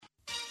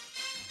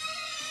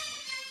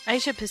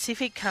Asia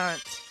Pacific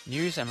Currents.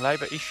 News and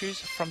labour issues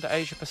from the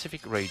Asia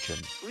Pacific region.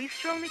 We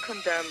strongly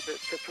condemn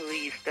the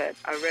police that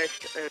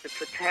arrest the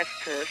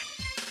protesters.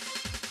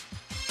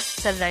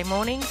 Saturday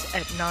mornings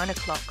at 9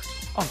 o'clock.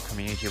 On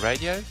Community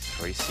Radio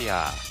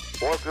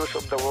 3CR. Workers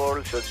of the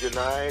world should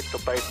unite to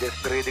fight this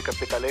greedy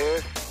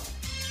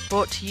capitalists.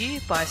 Brought to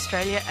you by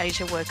Australia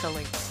Asia Worker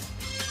Links.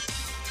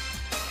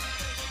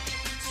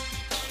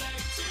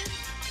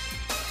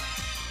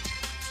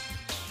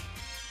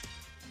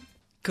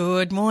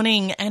 Good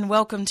morning and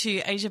welcome to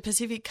Asia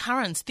Pacific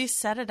Currents. This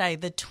Saturday,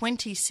 the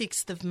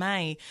 26th of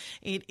May,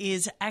 it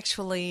is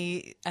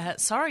actually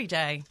Sorry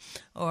Day,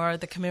 or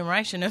the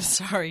commemoration of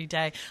Sorry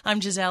Day. I'm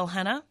Giselle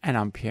Hanna. And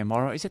I'm Pierre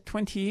Morrow. Is it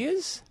 20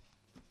 years?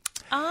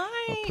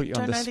 I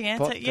don't know the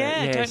answer.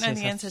 I don't know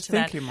the answer to that.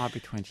 I think it might be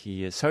 20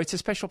 years. So it's a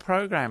special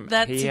program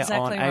That's here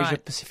exactly on right. Asia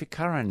Pacific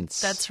Currents.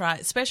 That's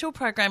right. Special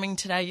programming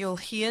today. You'll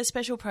hear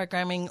special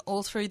programming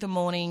all through the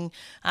morning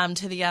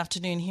to the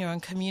afternoon here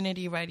on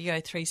Community Radio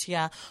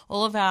 3CR.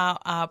 All of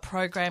our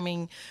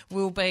programming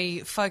will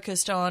be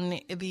focused on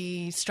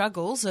the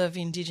struggles of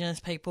Indigenous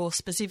people,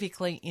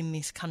 specifically in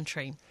this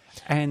country.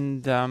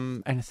 And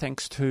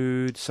thanks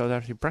to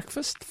Solidarity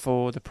Breakfast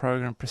for the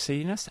program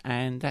preceding us.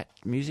 And that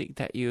music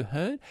that you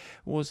heard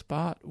was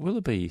Bart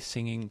Willoughby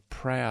singing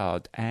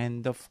Proud.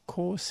 And of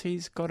course,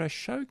 he's got a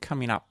show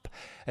coming up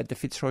at the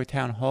Fitzroy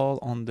Town Hall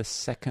on the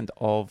 2nd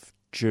of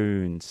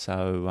June.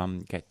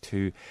 So get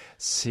to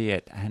see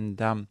it. And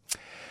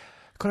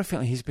got a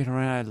feeling he's been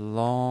around a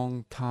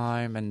long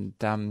time, and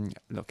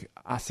look,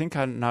 I think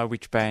I know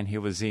which band he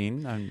was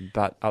in,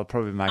 but I'll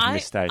probably make a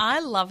mistake.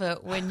 I love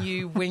it when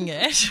you wing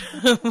it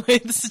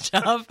with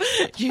stuff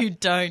you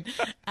don't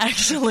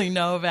actually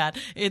know about.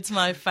 It's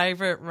my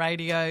favourite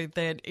radio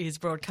that is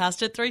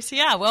broadcast at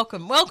 3CR.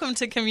 Welcome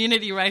to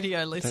Community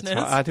Radio, listeners.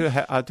 That's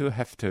right. I do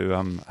have to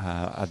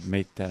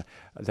admit that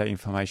the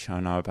information I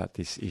know about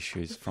these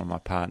issues from my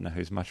partner,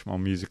 who's much more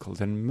musical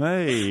than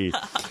me.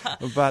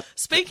 But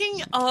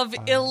speaking of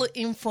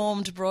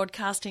ill-informed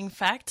broadcasting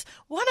facts,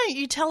 why don't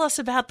you tell us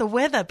about the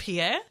weather,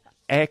 Pierre?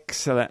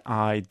 Excellent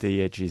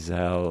idea,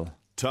 Giselle.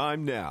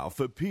 Time now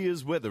for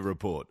Pierre's weather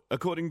report,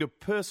 according to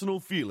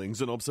personal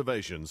feelings and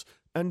observations,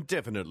 and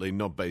definitely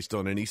not based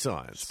on any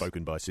science.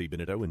 Spoken by C.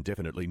 Benito and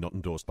definitely not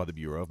endorsed by the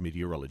Bureau of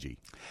Meteorology.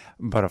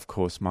 But of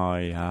course,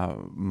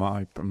 my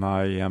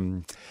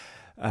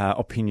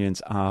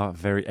opinions are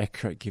very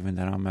accurate, given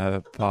that I'm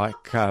a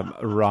bike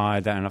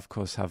rider, and of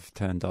course I've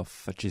turned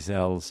off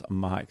Giselle's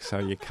mic, so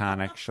you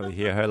can't actually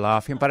hear her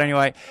laughing. But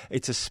anyway,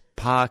 it's a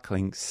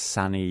sparkling,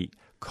 sunny,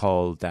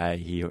 cold day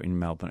here in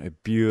Melbourne. A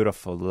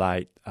beautiful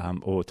late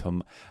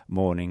autumn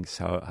morning,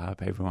 so I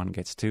hope everyone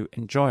gets to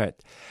enjoy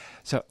it.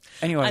 So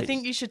anyway, I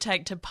think you should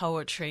take to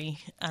poetry,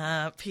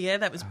 Pierre.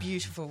 That was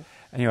beautiful.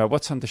 Anyway,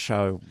 what's on the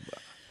show?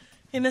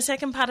 In the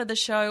second part of the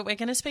show, we're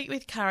going to speak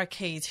with Cara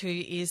Keys, who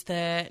is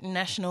the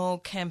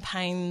National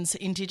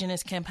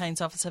Indigenous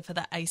Campaigns Officer for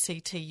the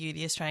ACTU,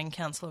 the Australian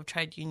Council of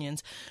Trade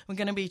Unions. We're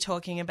going to be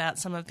talking about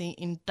some of the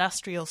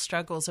industrial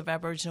struggles of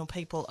Aboriginal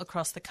people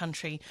across the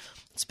country,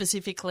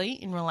 specifically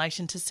in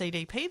relation to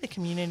CDP, the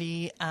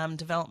Community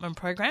Development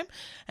Program,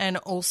 and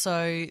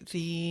also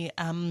the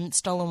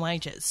stolen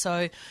wages.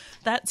 So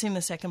that's in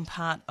the second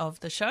part of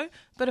the show.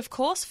 But of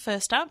course,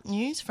 first up,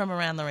 news from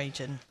around the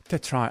region.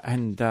 That's right,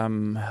 and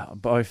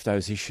both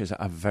those issues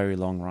are very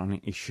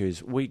long-running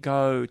issues. We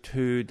go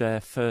to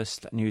the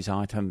first news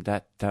item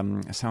that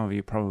some of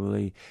you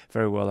probably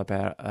very well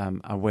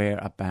aware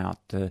about,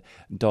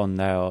 Don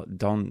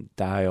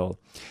Dale.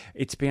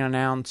 It's been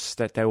announced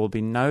that there will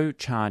be no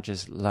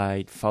charges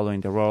laid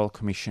following the Royal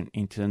Commission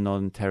into the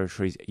Northern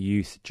Territory's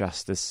youth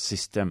justice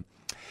system.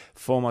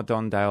 Former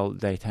Don Dale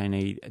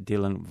detainee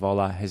Dylan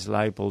Voller has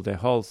labelled the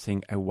whole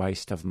thing a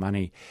waste of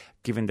money,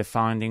 given the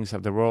findings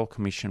of the Royal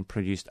Commission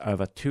produced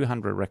over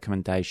 200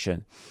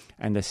 recommendations,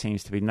 and there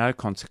seems to be no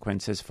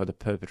consequences for the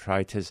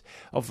perpetrators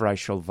of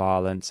racial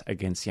violence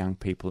against young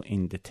people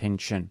in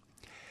detention.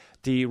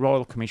 The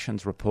Royal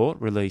Commission's report,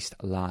 released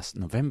last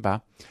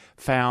November,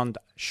 found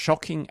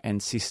shocking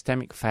and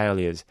systemic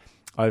failures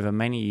over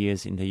many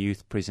years in the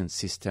youth prison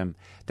system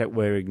that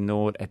were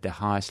ignored at the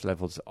highest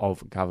levels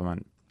of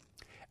government.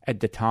 At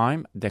the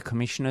time, the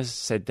commissioners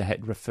said they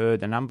had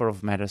referred a number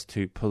of matters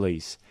to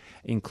police,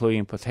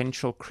 including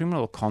potential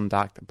criminal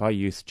conduct by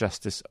youth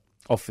justice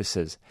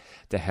officers,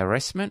 the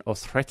harassment or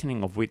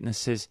threatening of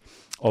witnesses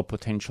or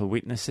potential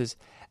witnesses,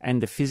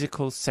 and the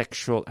physical,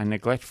 sexual and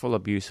neglectful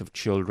abuse of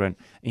children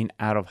in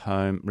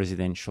out-of-home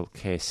residential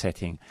care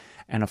setting.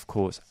 And of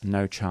course,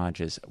 no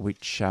charges,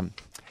 which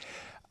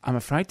I'm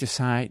afraid to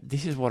say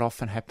this is what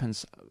often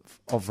happens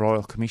of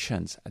royal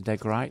commissions. They're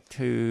great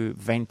to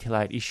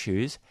ventilate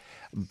issues,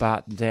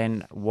 but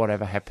then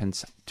whatever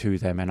happens to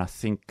them. And I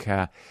think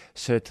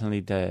certainly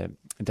the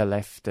the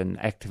left and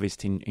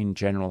activists in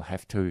general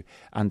have to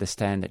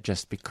understand that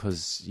just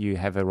because you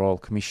have a Royal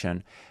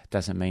Commission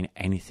doesn't mean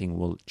anything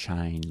will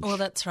change. Well,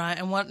 that's right.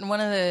 And one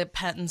of the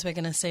patterns we're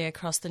going to see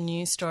across the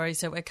news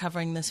stories that we're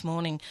covering this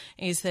morning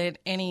is that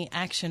any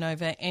action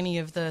over any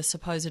of the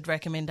supposed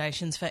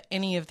recommendations for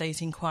any of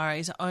these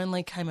inquiries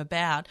only came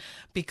about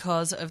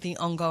because of the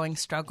ongoing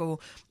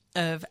struggle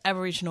of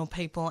Aboriginal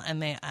people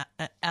and their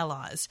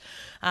allies.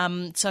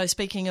 So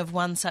speaking of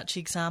one such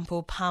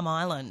example, Palm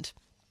Island.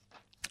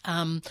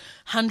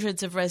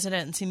 Hundreds of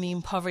residents in the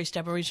impoverished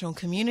Aboriginal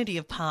community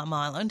of Palm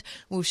Island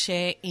will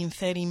share in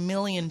 $30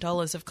 million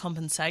of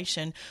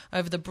compensation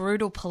over the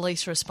brutal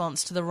police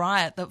response to the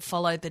riot that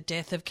followed the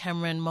death of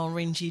Cameron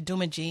Mulrinji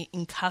Doomadgee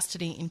in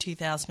custody in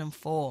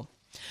 2004.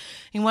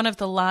 In one of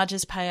the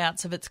largest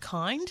payouts of its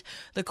kind,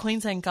 the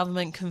Queensland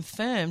Government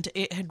confirmed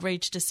it had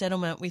reached a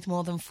settlement with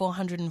more than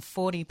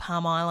 440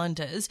 Palm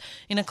Islanders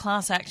in a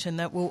class action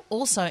that will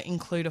also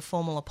include a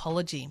formal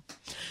apology.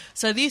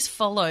 So this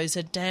follows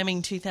a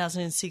damning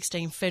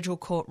 2016 federal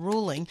court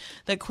ruling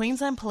that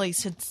Queensland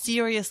Police had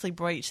seriously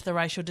breached the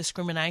Racial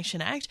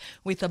Discrimination Act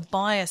with a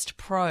biased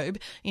probe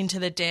into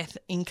the death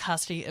in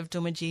custody of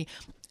Doomadgee,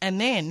 and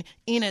then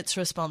in its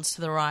response to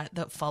the riot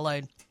that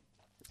followed.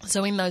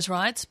 So in those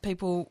riots,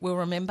 people will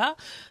remember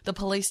the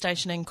police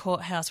station and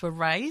courthouse were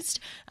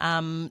razed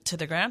to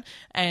the ground,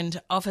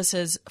 and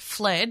officers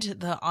fled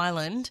the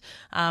island,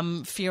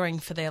 fearing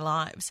for their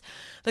lives.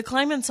 The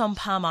claimants on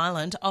Palm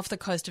Island, off the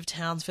coast of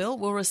Townsville,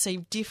 will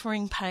receive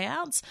differing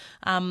payouts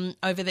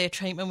over their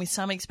treatment, with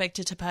some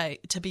expected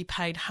to be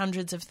paid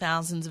hundreds of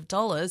thousands of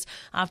dollars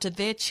after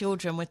their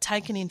children were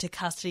taken into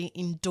custody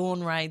in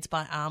dawn raids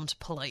by armed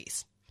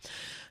police.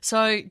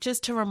 So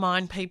just to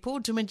remind people,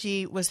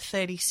 Doomadgee was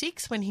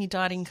 36 when he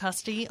died in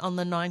custody on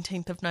the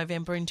 19th of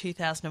November in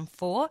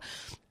 2004.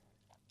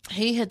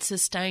 He had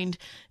sustained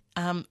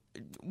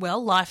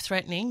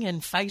life-threatening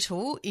and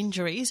fatal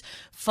injuries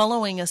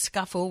following a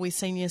scuffle with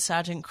Senior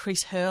Sergeant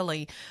Chris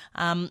Hurley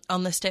on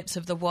the steps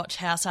of the Watch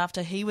House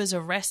after he was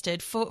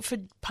arrested for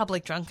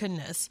public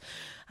drunkenness.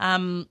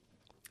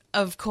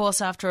 Of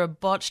course, after a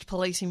botched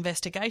police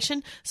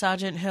investigation,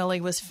 Sergeant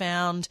Hurley was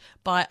found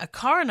by a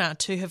coroner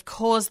to have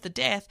caused the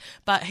death,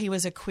 but he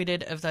was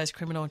acquitted of those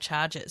criminal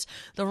charges.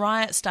 The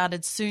riot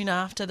started soon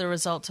after the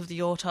results of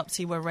the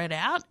autopsy were read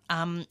out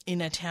in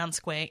a town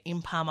square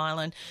in Palm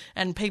Island,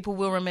 and people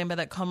will remember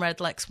that Comrade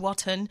Lex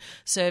Wotton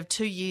served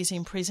 2 years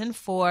in prison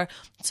for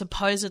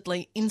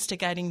supposedly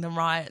instigating the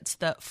riots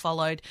that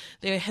followed.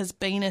 There has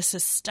been a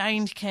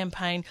sustained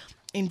campaign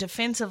in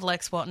defence of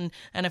Lex Wotton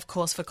and, of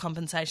course, for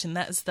compensation.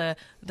 That's the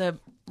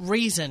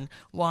reason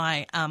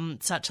why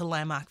such a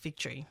landmark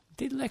victory.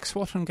 Did Lex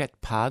Wotton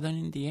get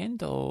pardoned in the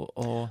end,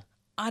 or?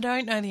 I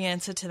don't know the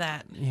answer to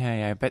that.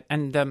 Yeah, but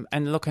and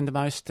look, and the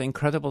most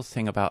incredible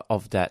thing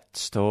of that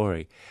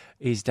story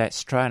is that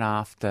straight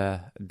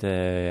after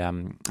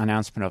the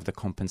announcement of the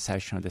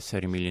compensation of the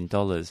 $30 million,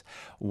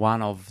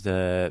 one of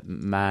the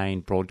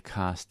main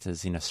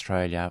broadcasters in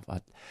Australia,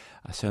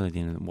 I certainly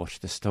didn't watch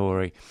the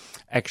story,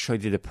 actually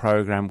did a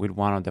program with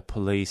one of the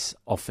police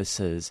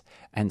officers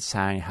and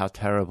saying how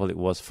terrible it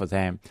was for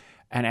them,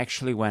 and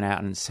actually went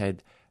out and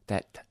said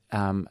that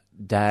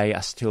they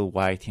are still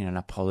waiting an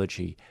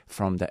apology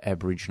from the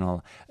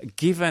Aboriginal.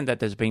 Given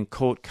that there's been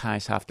court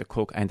case after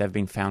court and they've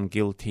been found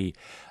guilty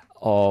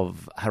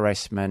of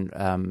harassment,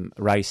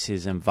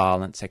 racism,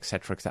 violence,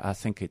 etc., I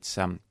think it's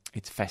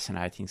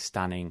fascinating,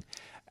 stunning,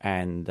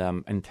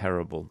 and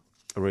terrible,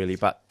 really.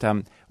 But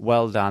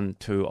well done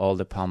to all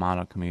the Palm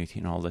Island community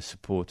and all the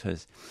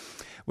supporters.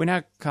 We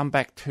now come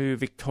back to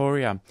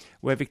Victoria,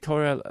 where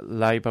Victoria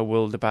Labor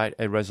will debate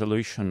a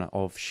resolution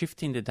of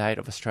shifting the date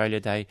of Australia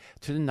Day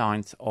to the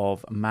 9th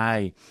of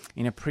May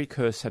in a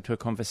precursor to a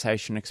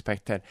conversation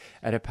expected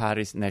at a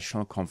party's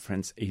national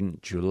conference in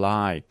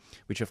July,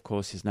 which of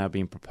course is now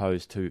being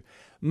proposed to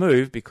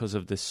move because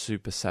of the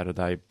Super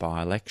Saturday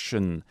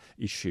by-election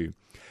issue.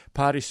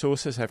 Party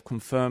sources have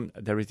confirmed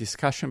there is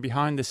discussion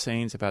behind the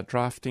scenes about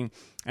drafting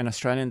an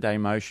Australian Day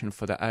motion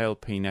for the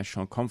ALP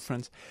National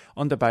Conference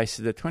on the basis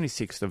that the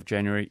 26th of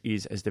January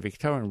is, as the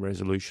Victorian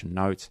resolution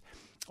notes,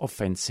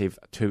 offensive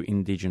to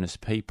Indigenous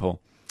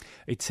people.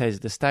 It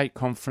says the State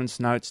Conference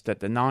notes that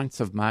the 9th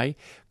of May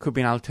could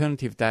be an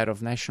alternative date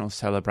of national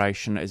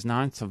celebration, as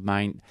 9th of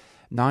May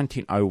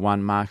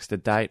 1901 marks the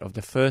date of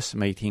the first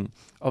meeting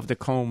of the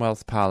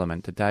Commonwealth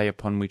Parliament, the day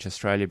upon which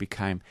Australia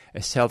became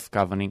a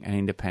self-governing and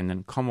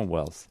independent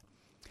Commonwealth.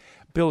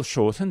 Bill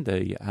Shorten,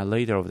 the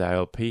leader of the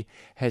ALP,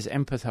 has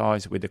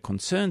empathised with the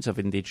concerns of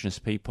Indigenous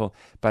people,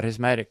 but has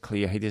made it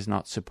clear he does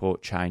not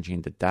support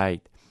changing the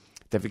date.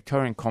 The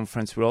Victorian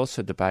Conference will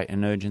also debate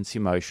an urgency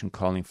motion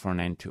calling for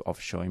an end to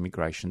offshore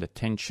immigration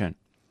detention.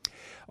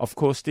 Of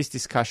course, this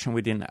discussion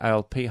within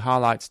ALP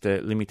highlights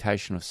the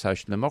limitation of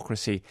social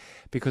democracy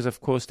because,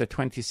 of course, the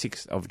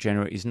 26th of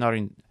January is not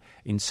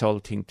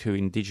insulting to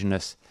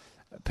Indigenous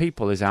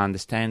people, as I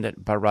understand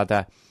it, but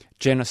rather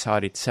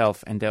genocide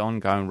itself and the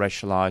ongoing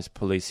racialised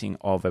policing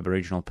of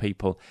Aboriginal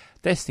people,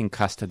 deaths in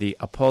custody,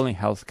 appalling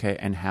healthcare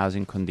and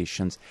housing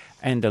conditions,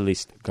 and the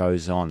list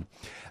goes on.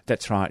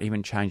 That's right,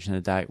 even changing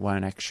the date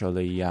won't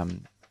actually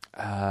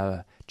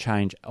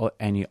change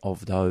any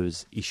of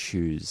those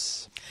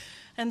issues.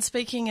 And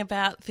speaking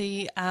about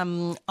the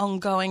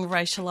ongoing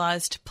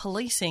racialised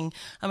policing,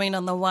 I mean,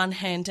 on the one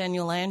hand,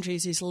 Daniel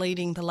Andrews is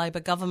leading the Labor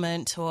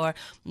government or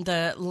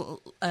the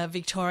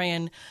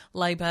Victorian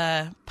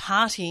Labor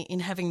Party in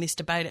having this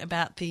debate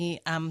about the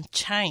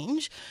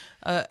change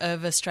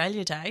of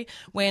Australia Day,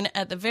 when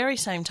at the very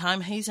same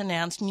time he's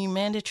announced new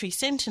mandatory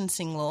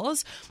sentencing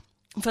laws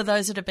for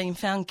those that have been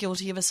found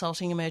guilty of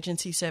assaulting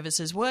emergency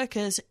services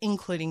workers,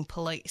 including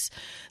police.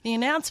 The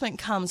announcement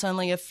comes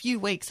only a few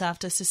weeks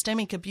after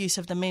systemic abuse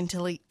of the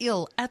mentally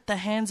ill at the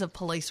hands of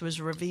police was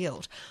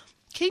revealed.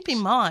 Keep in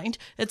mind,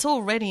 it's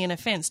already an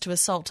offence to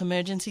assault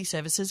emergency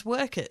services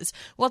workers.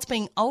 What's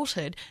being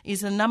altered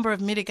is the number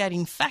of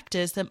mitigating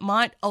factors that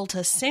might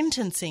alter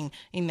sentencing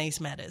in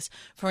these matters.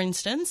 For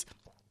instance,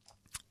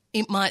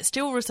 it might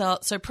still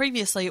result, so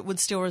previously it would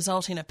still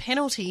result in a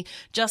penalty,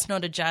 just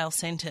not a jail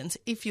sentence,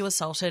 if you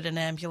assaulted an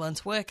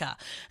ambulance worker.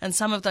 And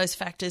some of those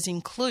factors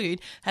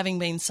include having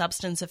been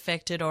substance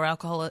affected or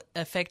alcohol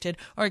affected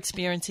or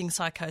experiencing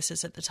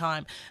psychosis at the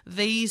time.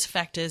 These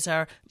factors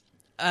are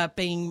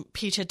being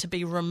pitted to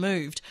be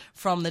removed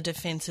from the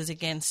defences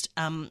against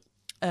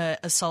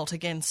assault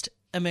against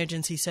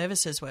emergency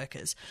services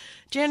workers.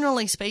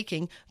 Generally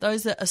speaking,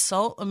 those that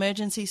assault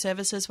emergency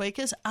services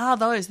workers are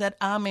those that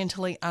are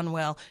mentally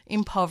unwell,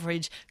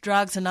 impoverished,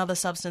 drugs and other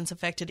substance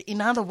affected.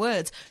 In other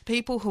words,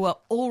 people who are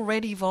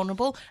already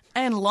vulnerable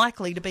and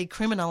likely to be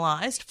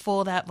criminalised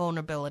for that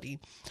vulnerability.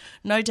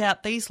 No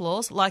doubt these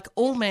laws, like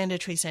all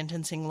mandatory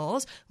sentencing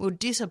laws, will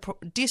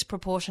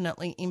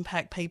disproportionately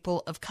impact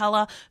people of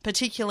colour,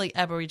 particularly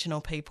Aboriginal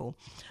people.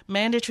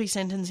 Mandatory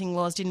sentencing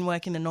laws didn't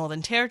work in the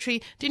Northern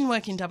Territory, didn't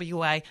work in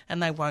WA,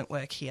 and they won't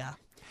work here.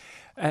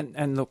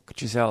 And look,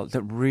 Giselle,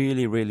 the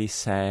really, really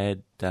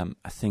sad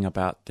thing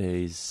about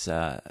these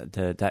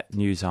that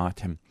news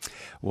item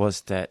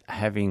was that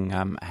having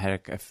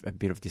had a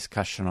bit of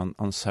discussion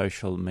on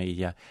social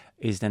media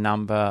is the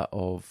number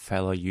of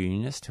fellow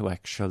unionists who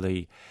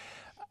actually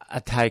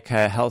take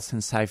a health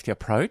and safety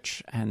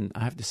approach. And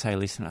I have to say,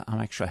 listen, I'm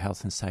actually a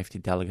health and safety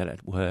delegate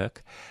at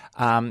work,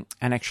 and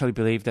actually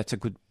believe that's a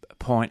good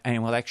point and it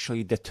will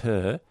actually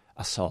deter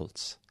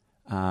assaults.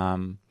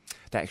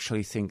 They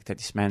actually think that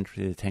this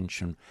mandatory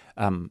detention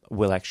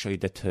will actually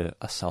deter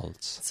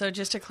assaults. So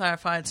just to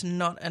clarify, it's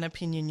not an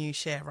opinion you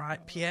share,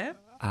 right, Pierre?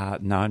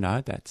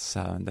 No, that's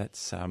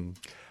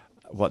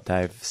what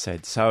they've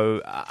said.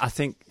 So I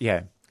think,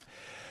 yeah.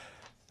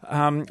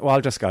 Well,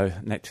 I'll just go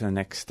to the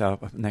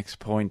next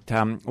point.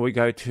 We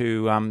go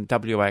to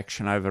WA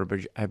action over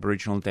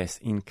Aboriginal deaths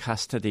in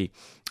custody.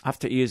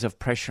 After years of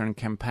pressure and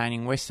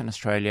campaigning, Western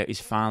Australia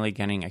is finally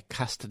getting a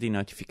custody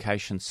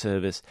notification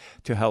service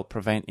to help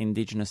prevent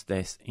Indigenous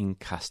deaths in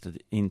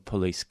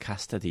police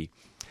custody.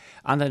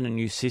 Under the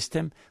new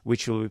system,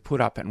 which will be put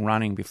up and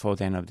running before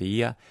the end of the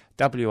year,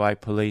 WA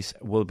Police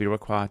will be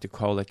required to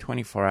call a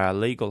 24-hour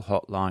legal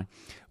hotline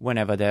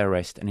whenever they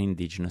arrest an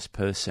Indigenous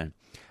person.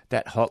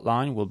 That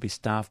hotline will be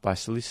staffed by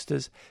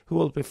solicitors who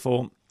will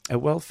perform a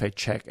welfare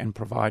check and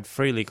provide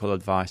free legal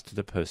advice to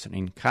the person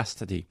in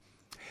custody.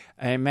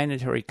 A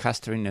mandatory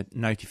custody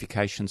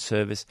notification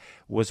service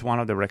was one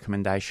of the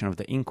recommendations of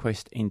the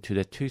inquest into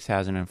the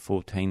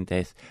 2014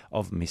 death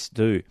of Miss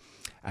Du,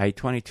 a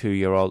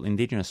 22-year-old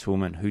Indigenous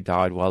woman who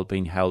died while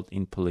being held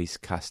in police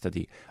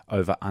custody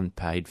over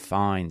unpaid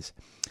fines.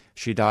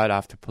 She died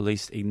after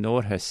police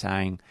ignored her,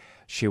 saying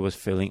she was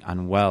feeling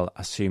unwell,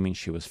 assuming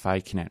she was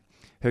faking it.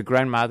 Her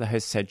grandmother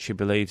has said she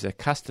believes a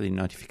custody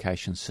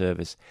notification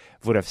service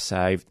would have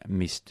saved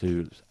Miss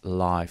Du's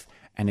life.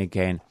 And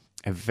again,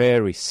 a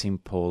very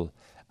simple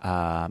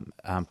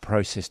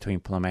process to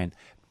implement,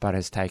 but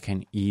has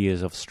taken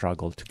years of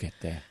struggle to get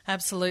there.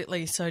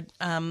 Absolutely. So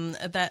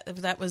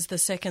that was the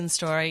second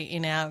story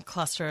in our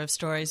cluster of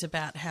stories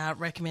about how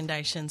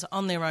recommendations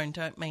on their own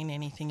don't mean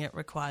anything. It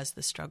requires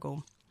the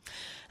struggle.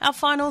 Our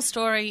final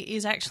story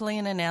is actually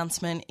an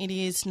announcement. It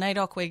is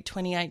NAIDOC Week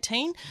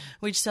 2018,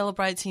 which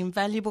celebrates the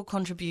invaluable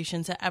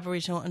contributions that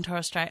Aboriginal and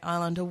Torres Strait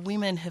Islander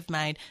women have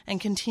made and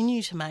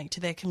continue to make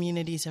to their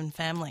communities and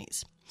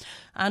families.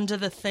 Under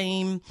the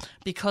theme,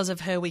 Because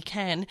of Her We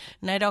Can,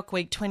 NAIDOC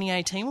Week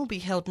 2018 will be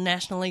held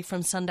nationally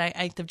from Sunday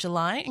 8th of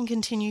July and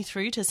continue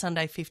through to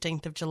Sunday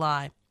 15th of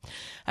July.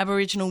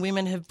 Aboriginal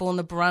women have borne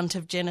the brunt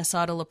of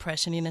genocidal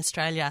oppression in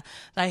Australia.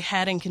 They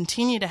had and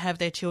continue to have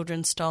their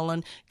children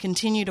stolen,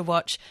 continue to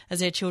watch as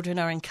their children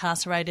are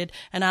incarcerated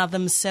and are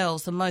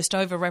themselves the most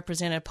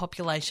overrepresented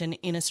population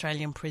in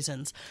Australian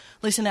prisons.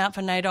 Listen out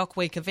for NAIDOC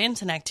Week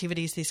events and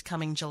activities this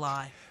coming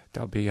July.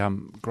 That'll be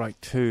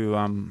great to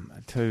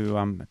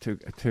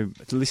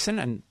listen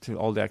and to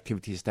all the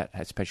activities that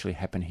especially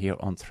happen here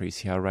on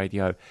 3CR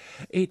Radio.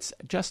 It's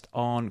just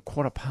on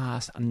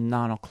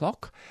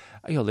 9:15.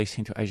 You're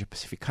listening to Asia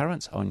Pacific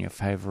Currents on your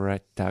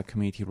favourite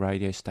community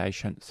radio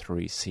station,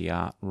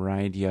 3CR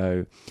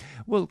Radio.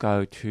 We'll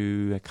go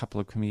to a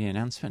couple of community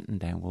announcements and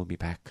then we'll be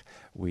back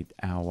with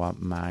our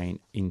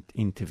main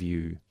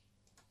interview.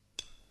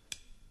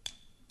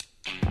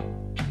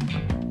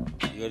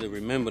 You got to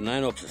remember,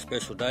 NAIDOC's a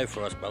special day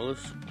for us,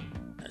 brothers.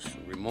 That's a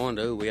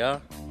reminder who we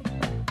are.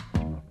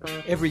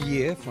 Every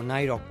year for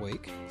NAIDOC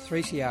Week,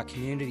 3CR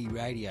Community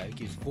Radio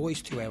gives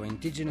voice to our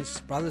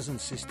Indigenous brothers and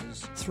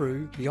sisters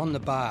through Beyond the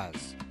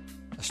Bars,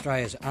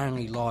 Australia's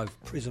only live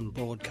prison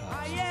broadcast.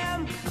 I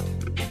am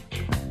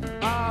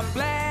a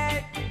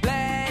black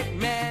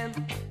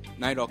man.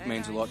 NAIDOC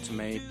means a lot to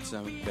me. It's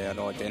about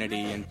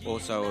identity and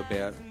also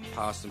about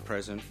past and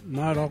present.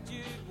 NAIDOC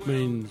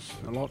means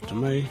a lot to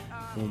me,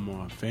 for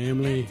my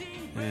family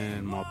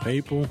and my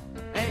people.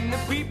 And the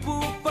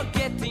people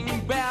forgetting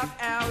about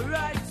our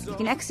rights. You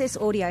can access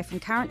audio from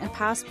current and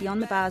past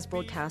Beyond the Bars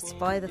broadcasts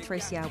via the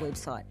 3CR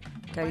website.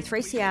 Go to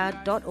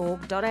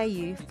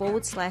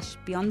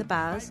 3cr.org.au/Beyond the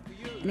Bars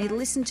and either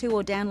listen to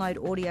or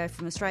download audio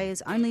from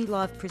Australia's only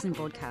live prison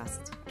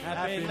broadcast.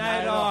 Happy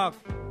NAIDOC!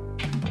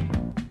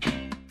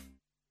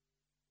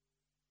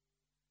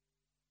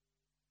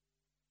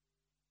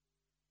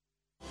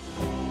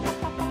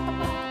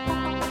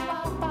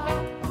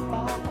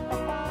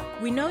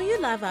 We know you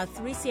love our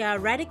 3CR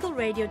Radical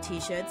Radio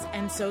t-shirts,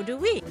 and so do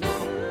we.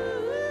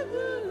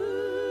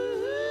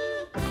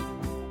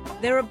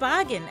 They're a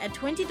bargain at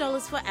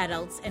 $20 for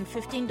adults and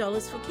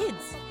 $15 for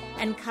kids,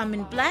 and come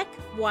in black,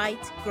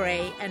 white,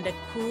 grey and a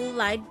cool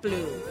light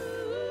blue.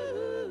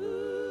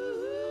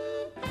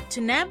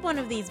 To nab one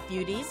of these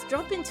beauties,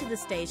 drop into the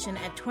station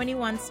at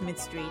 21 Smith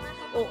Street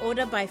or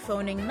order by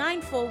phoning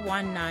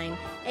 9419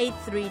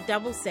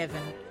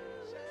 8377.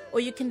 Or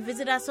you can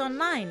visit us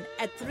online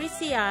at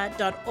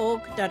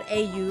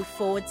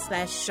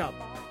 3cr.org.au/shop.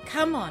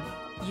 Come on,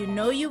 you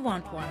know you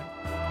want one.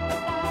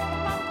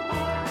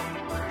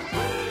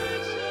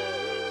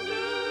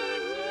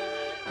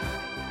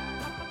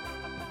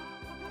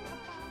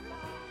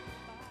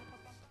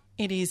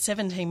 It is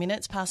 17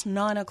 minutes past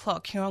 9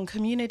 o'clock here on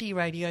Community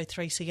Radio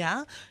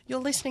 3CR. You're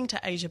listening to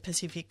Asia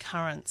Pacific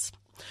Currents.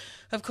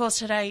 Of course,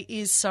 today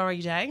is Sorry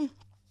Day.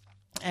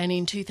 And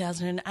in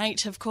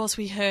 2008, of course,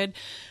 we heard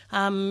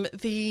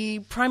the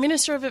Prime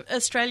Minister of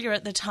Australia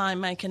at the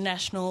time make a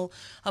national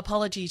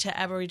apology to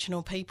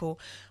Aboriginal people.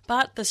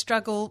 But the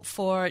struggle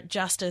for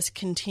justice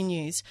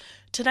continues.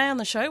 Today on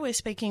the show, we're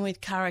speaking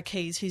with Kara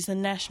Keys, who's the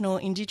National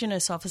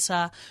Indigenous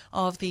Officer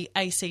of the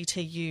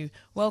ACTU.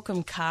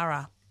 Welcome,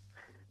 Kara.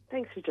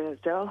 Thanks,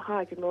 Giselle.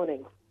 Hi, good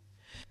morning.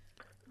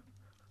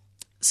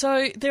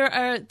 So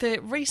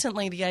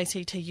recently the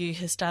ACTU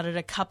has started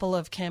a couple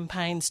of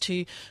campaigns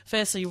to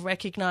firstly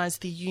recognise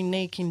the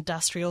unique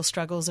industrial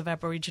struggles of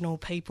Aboriginal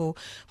people,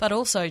 but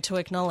also to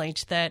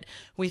acknowledge that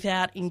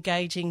without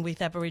engaging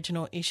with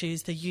Aboriginal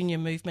issues, the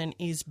union movement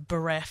is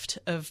bereft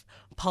of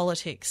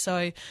politics.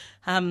 So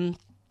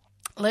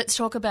let's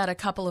talk about a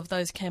couple of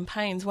those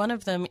campaigns. One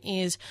of them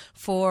is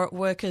for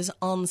workers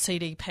on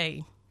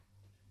CDP.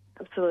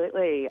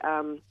 Absolutely.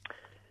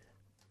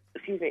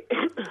 Excuse me.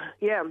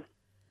 Yeah.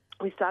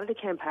 We started a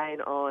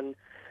campaign on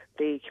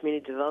the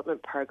Community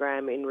Development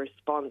Program in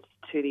response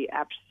to the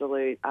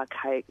absolute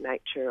archaic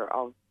nature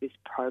of this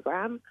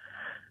program.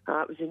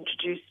 It was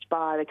introduced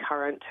by the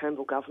current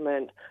Turnbull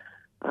government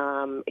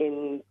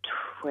in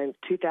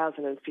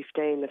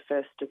 2015, the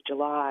 1st of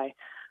July.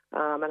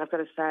 And I've got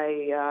to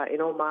say, in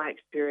all my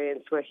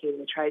experience working in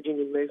the trade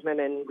union movement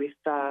and with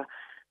my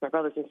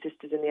brothers and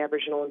sisters in the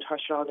Aboriginal and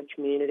Torres Strait Islander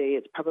community,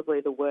 it's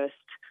probably the worst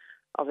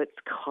of its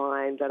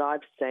kind that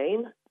I've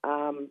seen,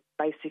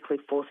 basically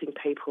forcing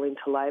people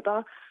into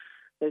labour.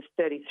 There's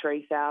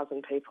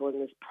 33,000 people in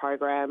this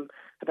program.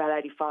 About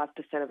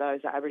 85% of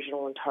those are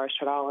Aboriginal and Torres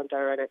Strait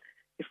Islander, and it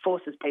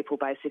forces people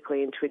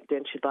basically into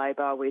indentured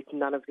labour with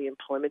none of the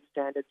employment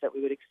standards that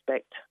we would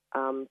expect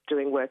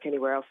doing work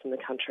anywhere else in the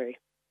country.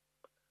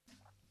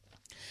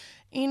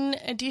 In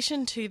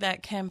addition to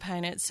that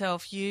campaign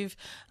itself, you've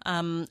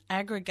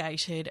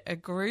aggregated a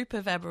group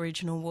of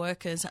Aboriginal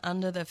workers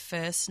under the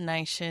First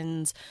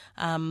Nations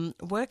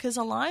Workers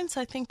Alliance.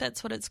 I think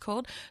that's what it's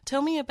called.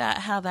 Tell me about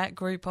how that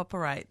group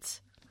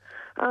operates.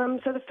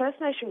 So the First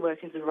Nation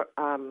Workers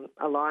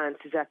Alliance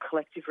is our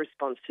collective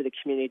response to the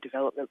Community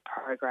Development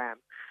Program.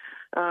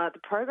 The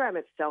program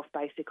itself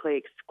basically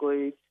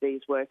excludes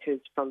these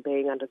workers from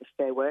being under the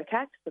Fair Work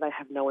Act, so they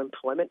have no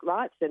employment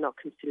rights. They're not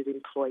considered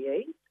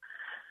employees.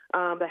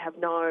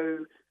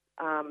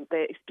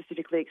 They're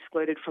specifically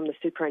excluded from the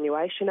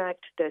Superannuation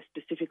Act, they're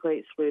specifically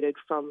excluded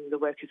from the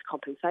Workers'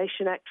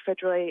 Compensation Act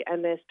federally,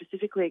 and they're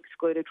specifically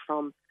excluded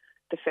from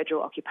the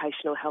federal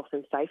occupational health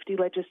and safety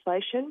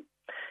legislation.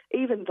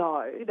 Even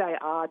though they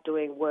are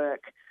doing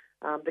work,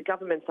 the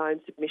government's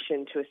own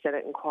submission to a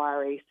Senate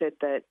inquiry said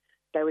that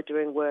they were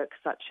doing work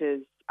such as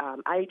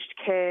aged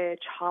care,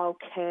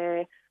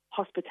 childcare,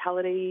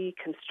 hospitality,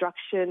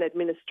 construction,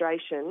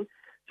 administration.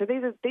 So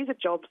these are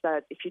jobs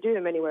that if you do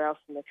them anywhere else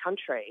in the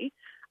country,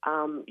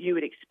 you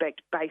would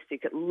expect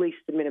basic, at least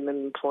the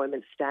minimum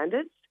employment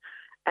standards.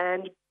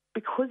 And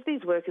because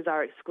these workers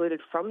are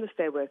excluded from the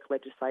Fair Work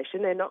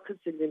legislation, they're not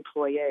considered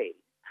employees.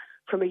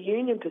 From a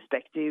union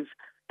perspective,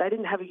 they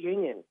didn't have a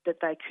union that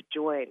they could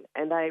join,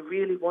 and they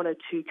really wanted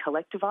to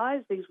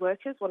collectivise, these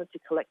workers wanted to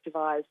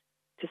collectivise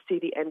to see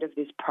the end of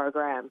this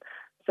program.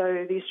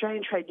 So the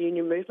Australian Trade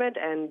Union Movement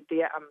and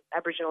the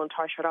Aboriginal and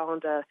Torres Strait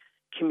Islander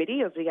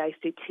Committee of the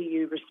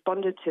ACTU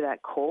responded to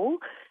that call,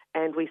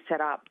 and we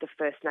set up the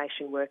First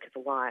Nation Workers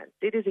Alliance.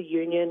 It is a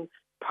union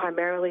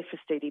primarily for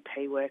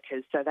CDP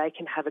workers, so they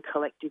can have a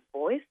collective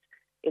voice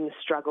in the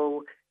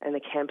struggle and the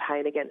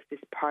campaign against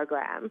this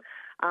program.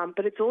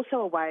 But it's also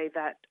a way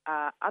that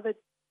other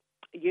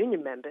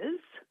union members,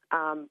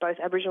 both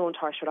Aboriginal and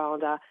Torres Strait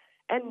Islander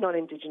and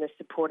non-Indigenous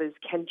supporters,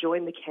 can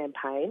join the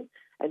campaign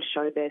and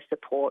show their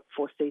support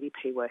for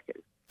CDP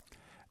workers.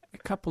 A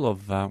couple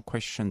of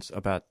questions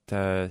about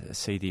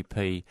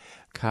CDP.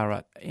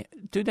 Cara,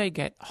 do they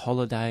get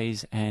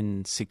holidays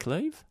and sick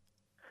leave?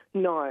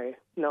 No.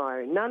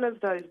 None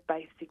of those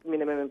basic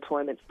minimum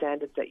employment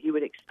standards that you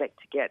would expect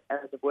to get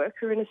as a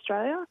worker in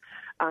Australia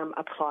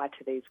apply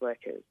to these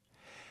workers.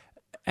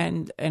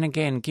 And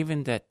again,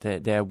 given that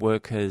they're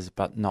workers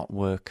but not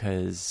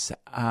workers,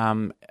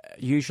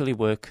 usually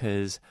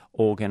workers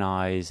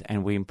organise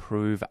and we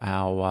improve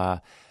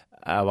our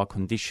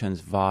conditions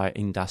via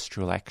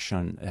industrial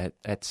action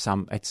at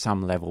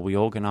some level. We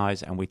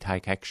organise and we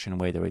take action,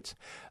 whether it's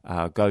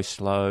go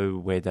slow,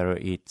 whether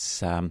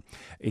it's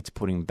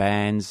putting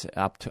bans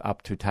up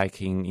to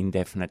taking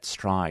indefinite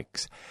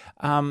strikes.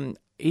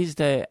 Is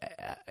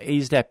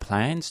there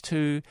plans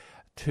to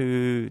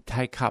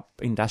take up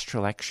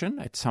industrial action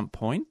at some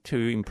point to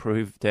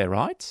improve their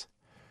rights?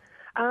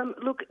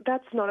 Look,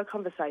 that's not a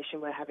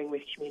conversation we're having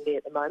with community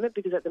at the moment,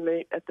 because at the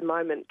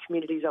moment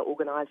communities are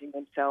organising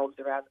themselves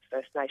around the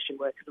First Nation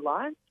Workers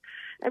Alliance.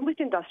 And with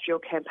industrial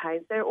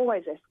campaigns, there are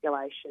always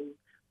escalation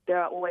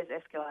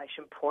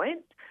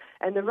points,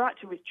 and the right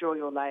to withdraw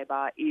your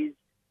labour is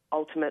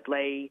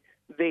ultimately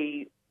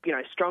the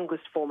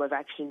strongest form of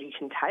action you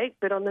can take.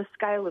 But on the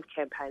scale of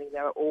campaigning,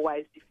 there are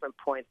always different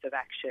points of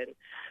action.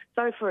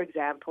 So, for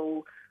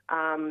example,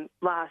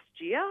 last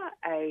year,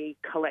 a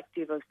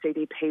collective of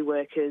CDP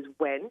workers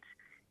went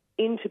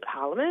into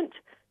Parliament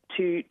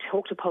to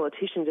talk to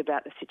politicians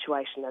about the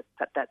situation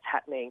that's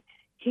happening.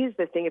 Here's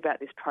the thing about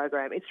this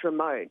program. It's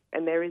remote,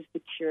 and there is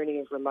the tyranny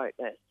of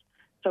remoteness.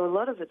 So a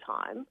lot of the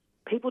time,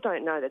 people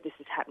don't know that this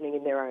is happening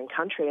in their own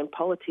country, and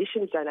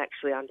politicians don't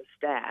actually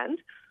understand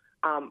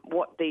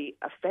what the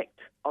effect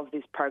of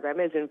this program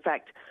is. In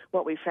fact,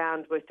 what we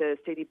found with the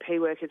CDP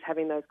workers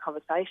having those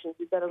conversations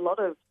is that a lot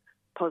of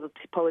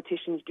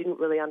politicians didn't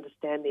really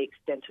understand the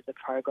extent of the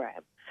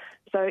program.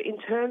 So in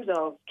terms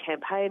of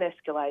campaign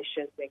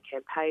escalations and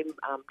campaign,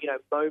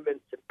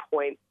 moments and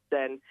points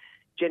and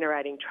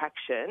generating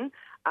traction,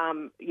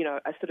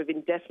 a sort of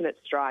indefinite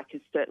strike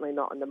is certainly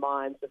not on the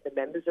minds of the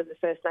members of the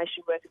First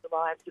Nation Workers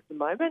Alliance at the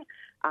moment,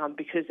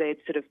 because they're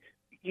sort of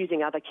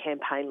using other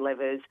campaign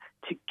levers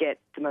to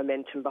get the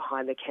momentum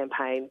behind the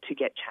campaign to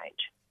get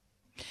change.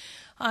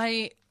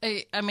 I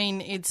mean,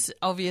 it's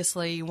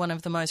obviously one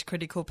of the most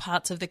critical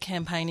parts of the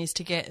campaign is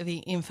to get the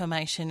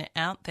information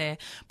out there.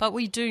 But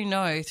we do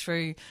know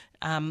through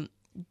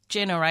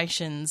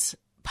generations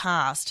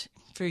past,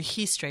 through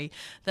history,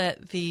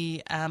 that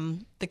the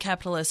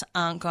capitalists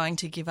aren't going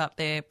to give up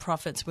their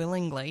profits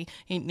willingly.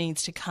 It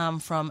needs to come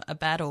from a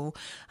battle.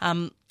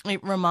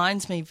 It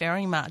reminds me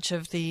very much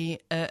of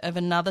of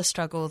another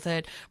struggle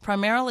that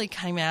primarily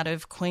came out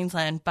of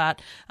Queensland but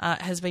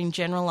has been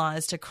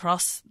generalised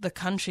across the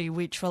country,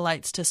 which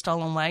relates to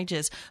stolen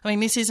wages. I mean,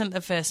 this isn't the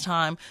first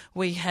time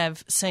we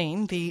have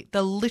seen the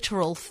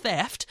literal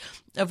theft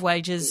of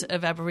wages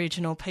of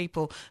Aboriginal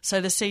people.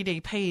 So the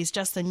CDP is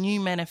just the new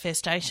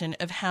manifestation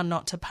of how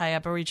not to pay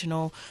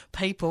Aboriginal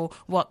people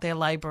what their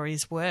labour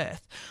is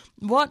worth.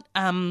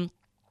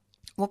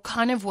 What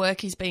kind of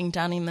work is being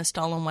done in the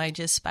stolen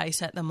wages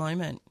space at the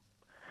moment?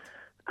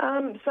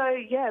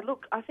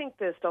 I think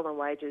the stolen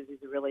wages is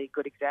a really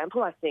good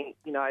example. I think,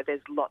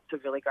 there's lots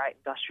of really great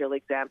industrial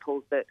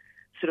examples that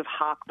sort of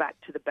hark back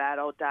to the bad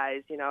old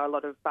days. A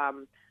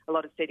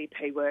lot of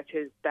CDP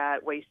workers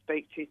that we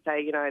speak to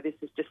say, this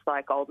is just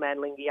like old man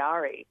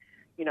Lingiari,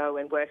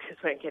 when workers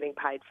weren't getting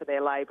paid for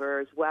their labour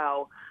as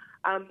well.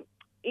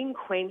 In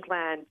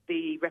Queensland,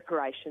 the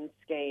reparations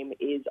scheme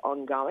is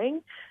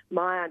ongoing.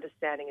 My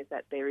understanding is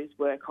that there is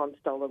work on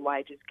stolen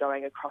wages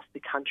going across the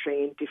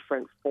country in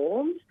different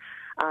forms.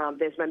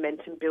 There's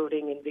momentum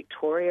building in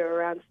Victoria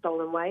around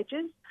stolen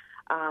wages.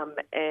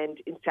 And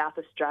in South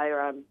Australia,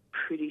 I'm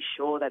pretty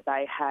sure that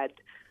they had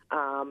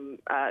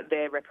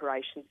their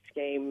reparations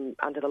scheme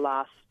under the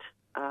last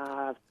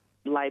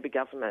Labor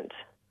government.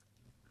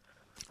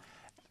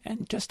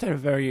 And just a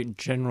very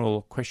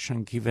general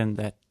question, given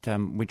that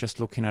we're just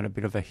looking at a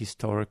bit of a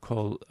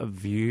historical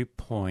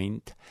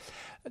viewpoint,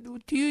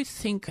 Do you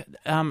think,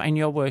 and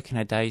you're working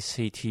at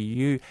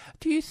ACTU,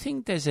 do you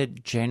think there's a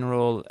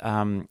general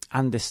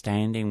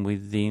understanding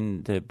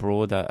within the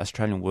broader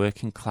Australian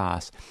working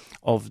class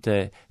of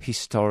the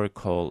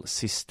historical,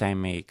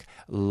 systemic,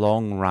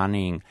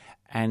 long-running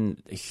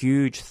and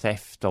huge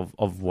theft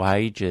of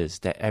wages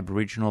that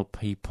Aboriginal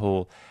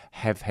people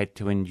have had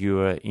to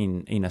endure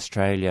in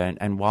Australia?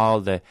 And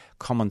while the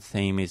common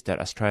theme is that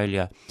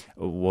Australia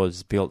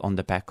was built on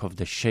the back of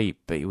the sheep,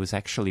 but it was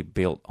actually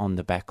built on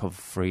the back of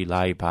free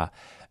labour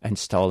and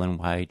stolen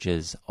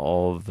wages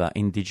of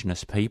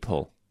Indigenous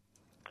people.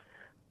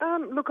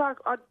 Look, I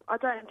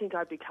don't think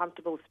I'd be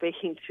comfortable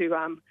speaking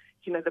to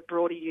the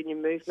broader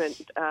union movement.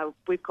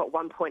 We've got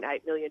 1.8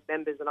 million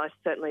members, and I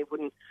certainly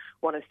wouldn't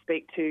want to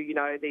speak to,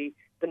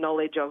 the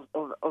knowledge of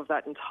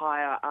that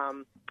entire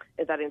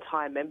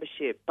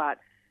membership. But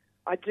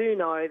I do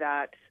know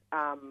that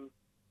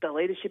the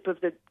leadership of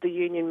the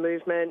union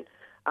movement,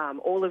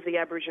 all of the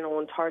Aboriginal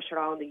and Torres Strait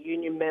Islander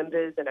union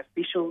members and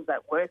officials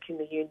that work in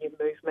the union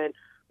movement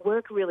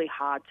work really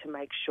hard to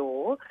make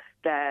sure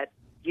that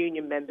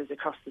union members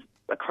across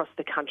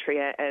the country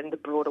and the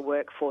broader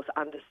workforce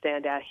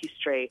understand our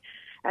history.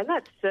 And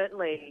that's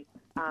certainly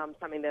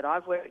something that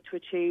I've worked to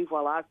achieve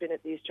while I've been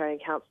at the Australian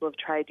Council of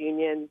Trade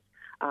Unions.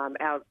 I'm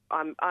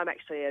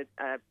actually a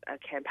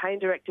campaign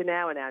director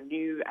now, and our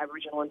new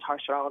Aboriginal and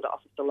Torres Strait Islander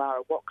officer,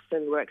 Lara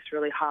Watson, works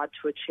really hard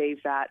to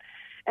achieve that.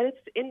 And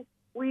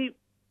we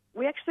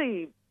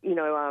actually,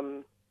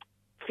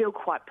 feel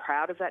quite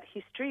proud of that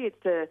history.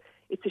 It's a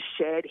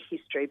shared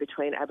history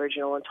between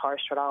Aboriginal and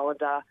Torres Strait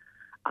Islander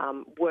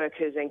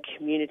workers and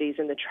communities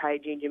in the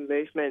trade union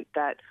movement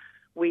that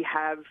we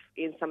have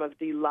in some of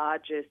the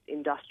largest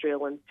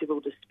industrial and civil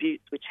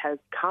disputes which has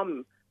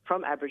come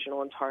from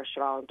Aboriginal and Torres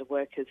Strait Islander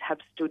workers have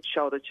stood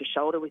shoulder to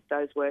shoulder with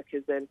those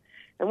workers, and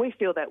we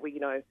feel that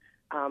we,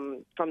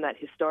 from that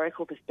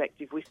historical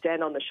perspective, we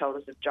stand on the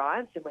shoulders of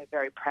giants, and we're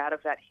very proud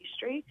of that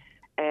history,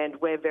 and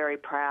we're very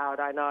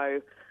proud, I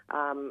know,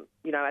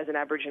 as an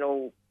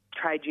Aboriginal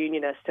trade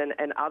unionist and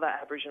other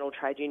Aboriginal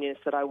trade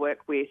unionists that I work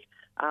with,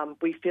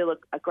 we feel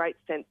a great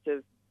sense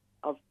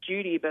of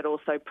duty, but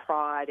also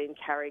pride in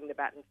carrying the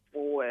baton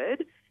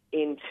forward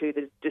into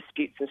the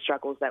disputes and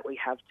struggles that we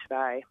have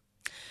today.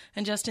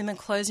 And just in the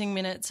closing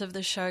minutes of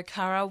the show,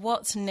 Cara,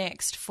 what's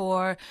next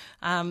for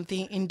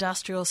the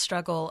industrial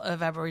struggle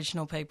of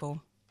Aboriginal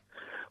people?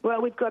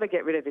 Well, we've got to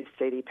get rid of this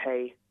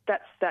CDP.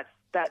 That's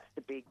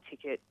the big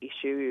ticket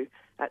issue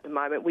at the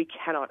moment. We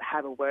cannot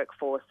have a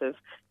workforce of,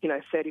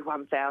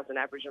 31,000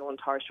 Aboriginal and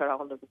Torres Strait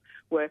Islander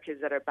workers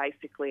that are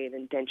basically in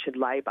indentured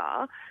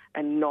labour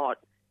and not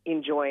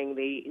enjoying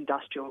the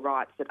industrial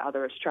rights that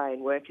other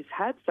Australian workers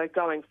had. So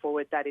going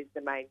forward, that is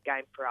the main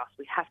game for us.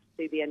 We have to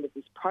see the end of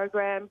this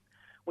program.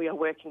 We are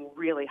working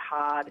really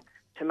hard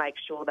to make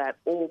sure that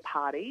all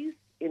parties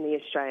in the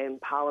Australian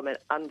Parliament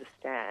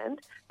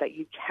understand that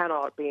you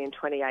cannot be in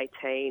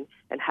 2018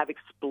 and have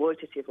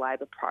exploitative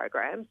labour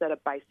programs that are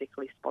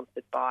basically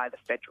sponsored by the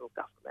federal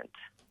government.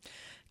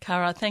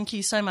 Cara, thank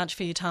you so much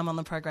for your time on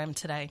the program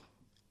today.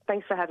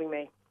 Thanks for having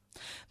me.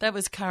 That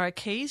was Cara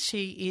Keys.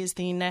 She is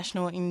the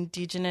National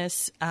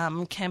Indigenous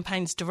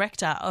Campaigns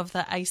Director of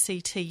the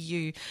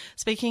ACTU,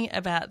 speaking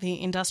about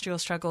the industrial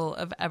struggle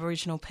of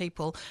Aboriginal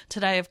people.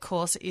 Today, of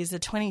course, is the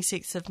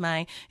 26th of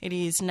May. It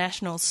is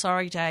National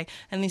Sorry Day,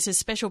 and this is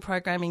special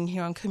programming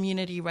here on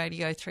Community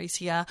Radio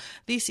 3CR.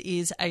 This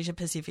is Asia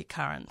Pacific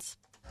Currents.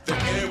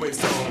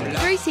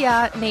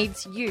 3CR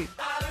needs you.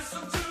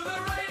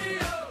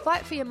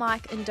 Fight for your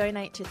mic and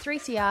donate to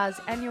 3CR's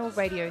annual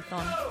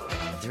Radiothon.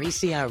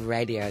 3CR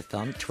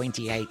Radiothon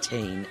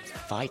 2018.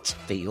 Fight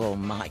for your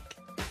mic.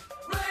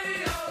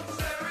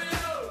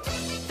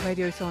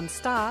 Radiothon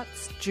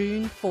starts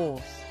June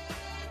 4th.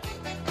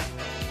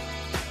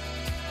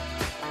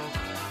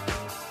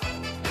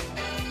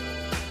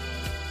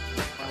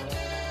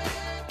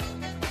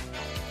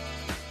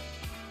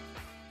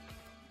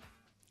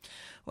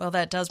 Well,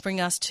 that does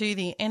bring us to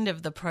the end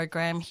of the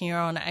program here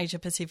on Asia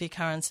Pacific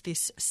Currents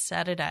this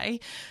Saturday.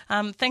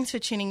 Thanks for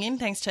tuning in.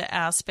 Thanks to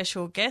our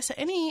special guest.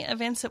 Any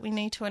events that we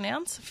need to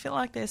announce? I feel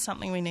like there's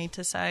something we need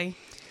to say.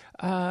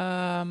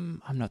 I'm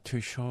not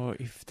too sure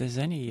if there's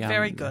any.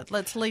 Very good.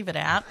 Let's leave it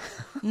out.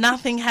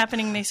 Nothing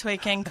happening this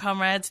weekend,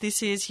 comrades.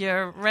 This is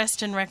your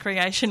rest and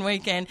recreation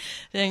weekend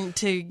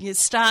to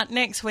start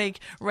next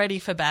week ready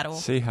for battle.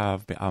 See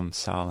how I'm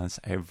silenced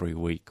every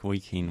week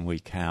in,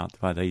 week out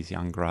by these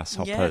young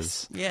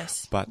grasshoppers.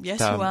 Yes. But, yes,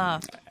 you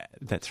are.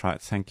 That's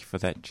right. Thank you for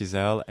that,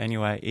 Giselle.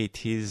 Anyway,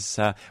 it is,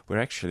 we're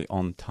actually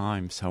on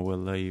time, so we'll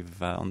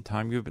leave on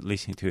time. You'll be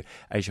listening to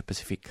Asia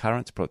Pacific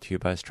Currents, brought to you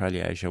by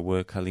Australia Asia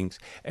Worker Links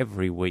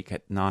every week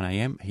at 9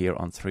 a.m. here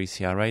on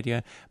 3CR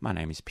Radio. My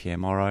name is Pierre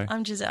Morrow.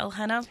 I'm Giselle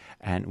Hanna.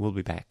 And we'll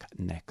be back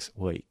next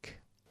week.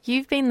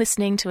 You've been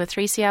listening to a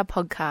 3CR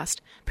podcast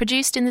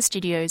produced in the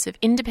studios of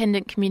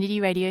independent community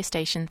radio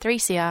station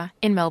 3CR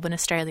in Melbourne,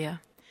 Australia.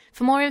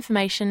 For more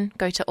information,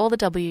 go to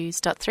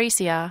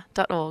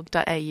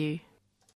allthews.3cr.org.au.